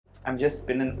I'm just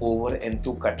been an over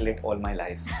Enthu Cutlet all my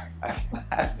life.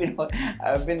 I've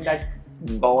been that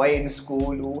boy in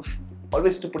school who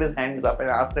always used to put his hands up and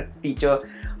ask the teacher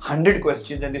 100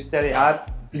 questions and you said, यार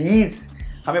please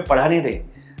हमें पढ़ाने दे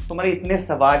तुम्हारे इतने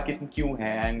सवाल कितने क्यों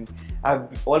हैं and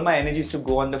all my energy is to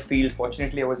go on the field.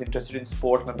 Fortunately, I was interested in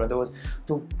sport. My brother was.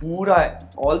 तो पूरा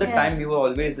all the time we were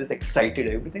always this excited.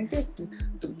 Everything.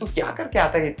 तू क्या करके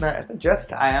आता है इतना?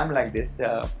 Just I am like this.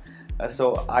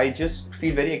 So I just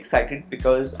feel very excited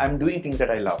because I'm doing things that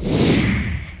I love.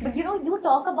 But you know, you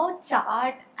talk about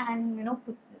chaat and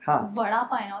vada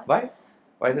pav and all. Why?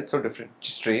 Why is it so different?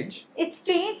 Strange? It's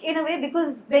strange in a way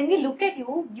because when we look at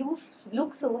you, you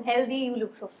look so healthy, you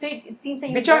look so fit. It seems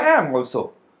like which I am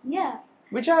also. Yeah.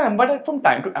 Which I am, but from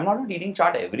time to I'm not eating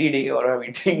chaat every day or I'm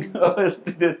eating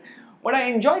this. But I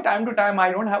enjoy time to time.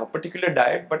 I don't have a particular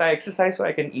diet, but I exercise so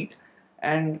I can eat,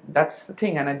 and that's the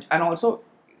thing. And also,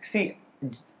 see,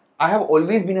 I have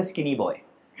always been a skinny boy.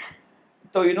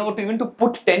 So even to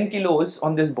put 10 kilos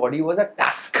on this body was a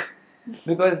task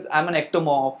because I'm an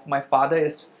ectomorph. My father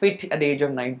is fit at the age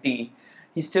of 90.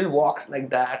 He still walks like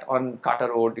that on Carter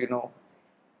Road.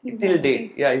 Till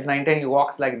date, yeah, he's 19. He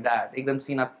walks like that. एकदम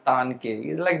सीना तान के.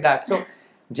 He's like that. So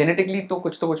genetically तो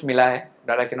कुछ मिला है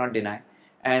that I cannot deny.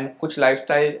 And कुछ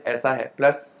lifestyle ऐसा है.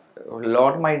 Plus a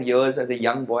lot of my years as a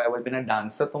young boy, I was been a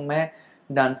dancer. तो मैं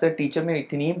dancer teacher में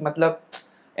इतनी मतलब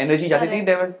energy जाती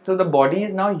थी. So the body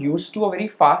is now used to a very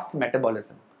fast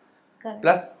metabolism. Correct.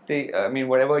 Plus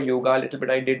whatever yoga little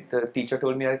bit I did, the teacher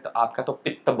told me that आपका तो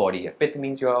pitta body है. Pitta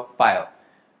means you're fire.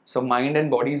 So mind and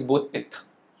body is both pitta.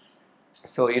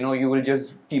 So you will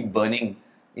just keep burning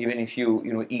even if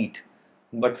you eat.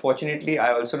 But fortunately,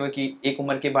 I also know कि एक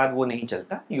उम्र के बाद वो नहीं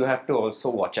चलता. You have to also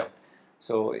watch out.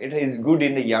 So it is good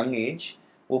in the young age.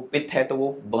 वो पित्त है तो वो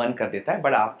burn कर देता है.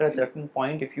 But after a certain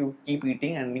point, if you keep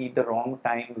eating and eat the wrong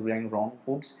time, wrong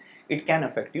foods, it can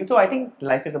affect you. So I think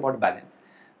life is about balance.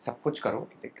 सब कुछ करो,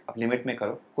 अब लिमिट में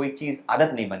करो. कोई चीज़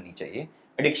आदत नहीं बननी चाहिए.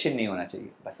 Addiction नहीं होना चाहिए.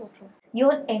 बस. So true.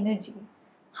 Your energy.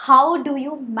 How do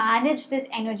you manage this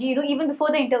energy? Even before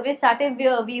the interview started,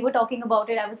 we were talking about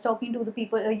it. I was talking to the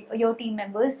people, your team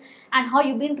members, and how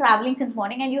you've been traveling since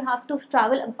morning, and you have to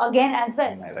travel again as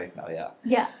well. Right now, yeah.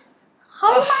 Yeah.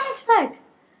 How do you manage that?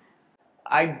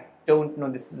 I don't know.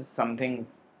 This is something.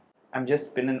 I'm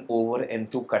just been an over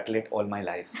Enthu Cutlet all my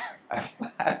life.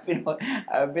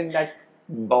 I've been that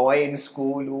boy in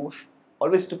school who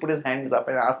always used to put his hands up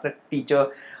and ask the teacher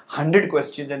 100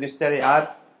 questions, and you said,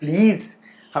 "यार, please."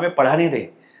 हमें पढ़ाने दे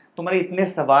तुम्हारे इतने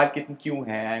सवाल कितने क्यों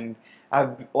हैं and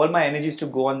all my energy is to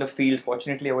go on the field.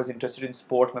 Fortunately, I was interested in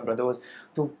sport. My brother was.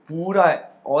 तो पूरा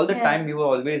all the time we were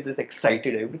always this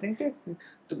excited. Everything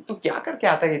तू क्या करके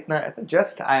आता है इतना?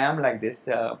 Just I am like this.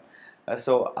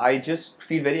 So I just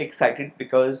feel very excited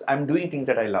because I'm doing things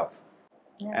that I love.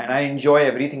 Yeah. And I enjoy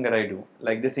everything that I do.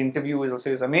 Like this interview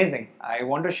is amazing. I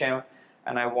want to share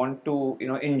and I want to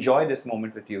enjoy this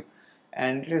moment with you.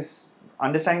 And it is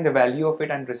understanding the value of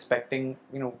it and respecting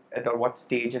at what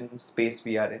stage and space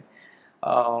we are in.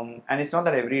 And it's not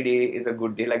that every day is a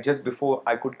good day. Like just before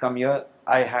I could come here,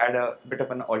 I had a bit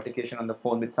of an altercation on the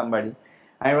phone with somebody,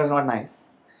 and it was not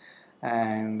nice.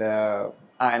 And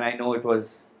I know it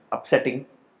was upsetting.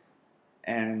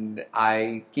 And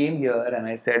I came here and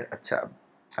I said, "अच्छा,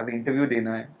 अभी interview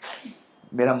देना है.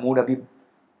 मेरा mood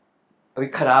अभी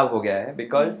खराब हो गया है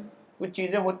because कुछ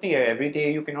चीज़ें होती है. Every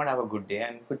day you cannot have a good day,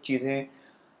 and कुछ चीज़ें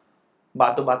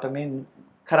बातों में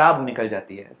खराब निकल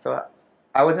जाती है. So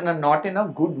I was not in a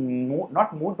good mood,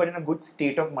 not mood, but in a good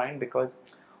state of mind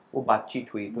because वो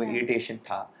बातचीत हुई तो irritation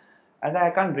था. As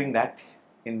I can't bring that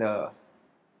in the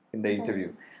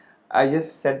interview. I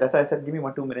just said, that's why I said, give me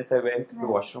 1-2 minutes. I went to the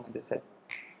washroom and just said,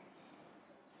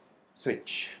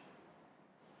 switch,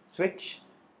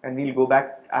 and we'll go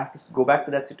back. I have to go back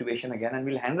to that situation again, and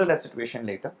we'll handle that situation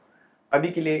later. अभी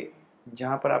के लिए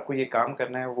जहाँ पर आपको ये काम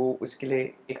करना है वो उसके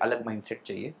लिए एक अलग mindset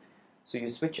चाहिए. So you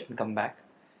switch and come back.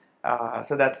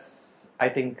 So that's, I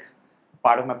think,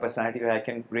 part of my personality where I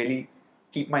can really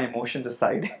keep my emotions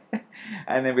aside.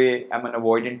 And in a way, I'm an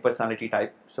avoidant personality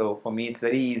type. So for me, it's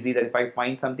very easy that if I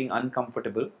find something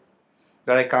uncomfortable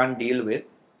that I can't deal with,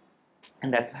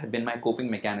 and that's been my coping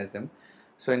mechanism.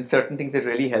 So in certain things, it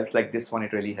really helps. Like this one,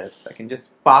 it really helps. I can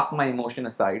just park my emotion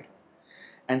aside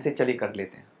and say, "चलिए कर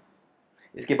लेते हैं.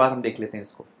 इसके बाद हम देख लेते हैं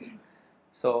इसको."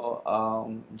 So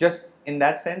just in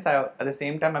that sense, at the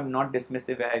same time, I'm not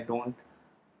dismissive. I don't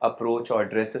approach or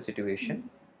address the situation.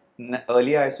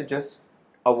 Earlier, I used to just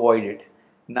avoid it.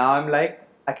 Now I'm like,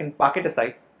 I can park it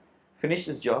aside, finish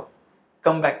this job,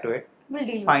 come back to it,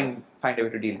 find a way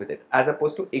to deal with it, as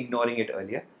opposed to ignoring it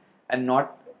earlier and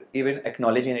not even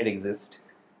acknowledging it exists.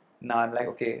 ना like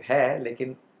okay है,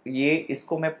 लेकिन ये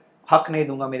इसको मैं हक नहीं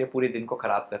दूंगा मेरे पूरे दिन को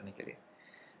खराब करने के लिए.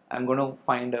 I'm going to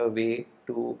find a way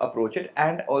to approach it,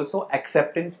 and also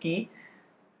acceptance ki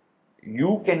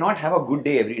you cannot have a good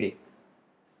day every day,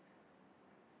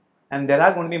 and there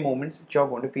are going to be moments which you're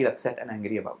going to feel upset and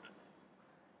angry about.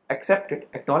 Accept it,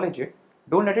 acknowledge it.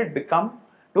 Don't let it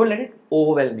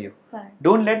overwhelm you. Correct.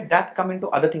 Don't let that come into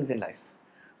other things in life.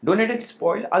 Don't let it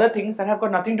spoil other things that have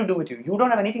got nothing to do with you. You don't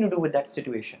have anything to do with that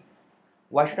situation.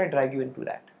 Why should I drag you into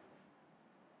that?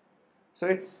 So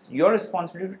it's your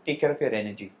responsibility to take care of your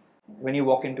energy when you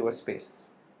walk into a space.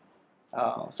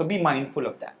 So be mindful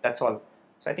of that. That's all.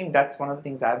 So I think that's one of the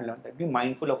things I've learned, that be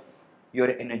mindful of your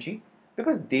energy,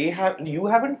 because you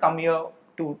haven't come here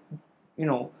to,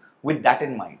 with that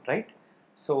in mind, right?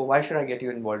 So why should I get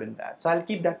you involved in that? So I'll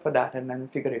keep that for that and then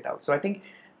figure it out. So I think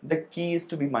the key is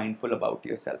to be mindful about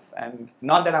yourself, and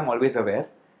not that I'm always aware.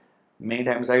 Many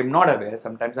times I'm not aware.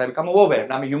 Sometimes I become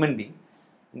aware. I'm a human being,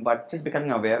 but just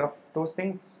becoming aware of those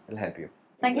things will help you.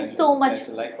 Thank you so much.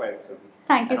 Likewise.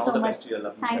 Thank you And all so the much. best to your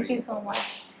lovely Thank career. you so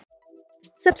much.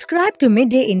 Subscribe to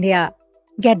Midday India.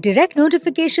 Get direct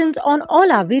notifications on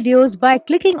all our videos by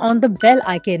clicking on the bell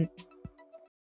icon.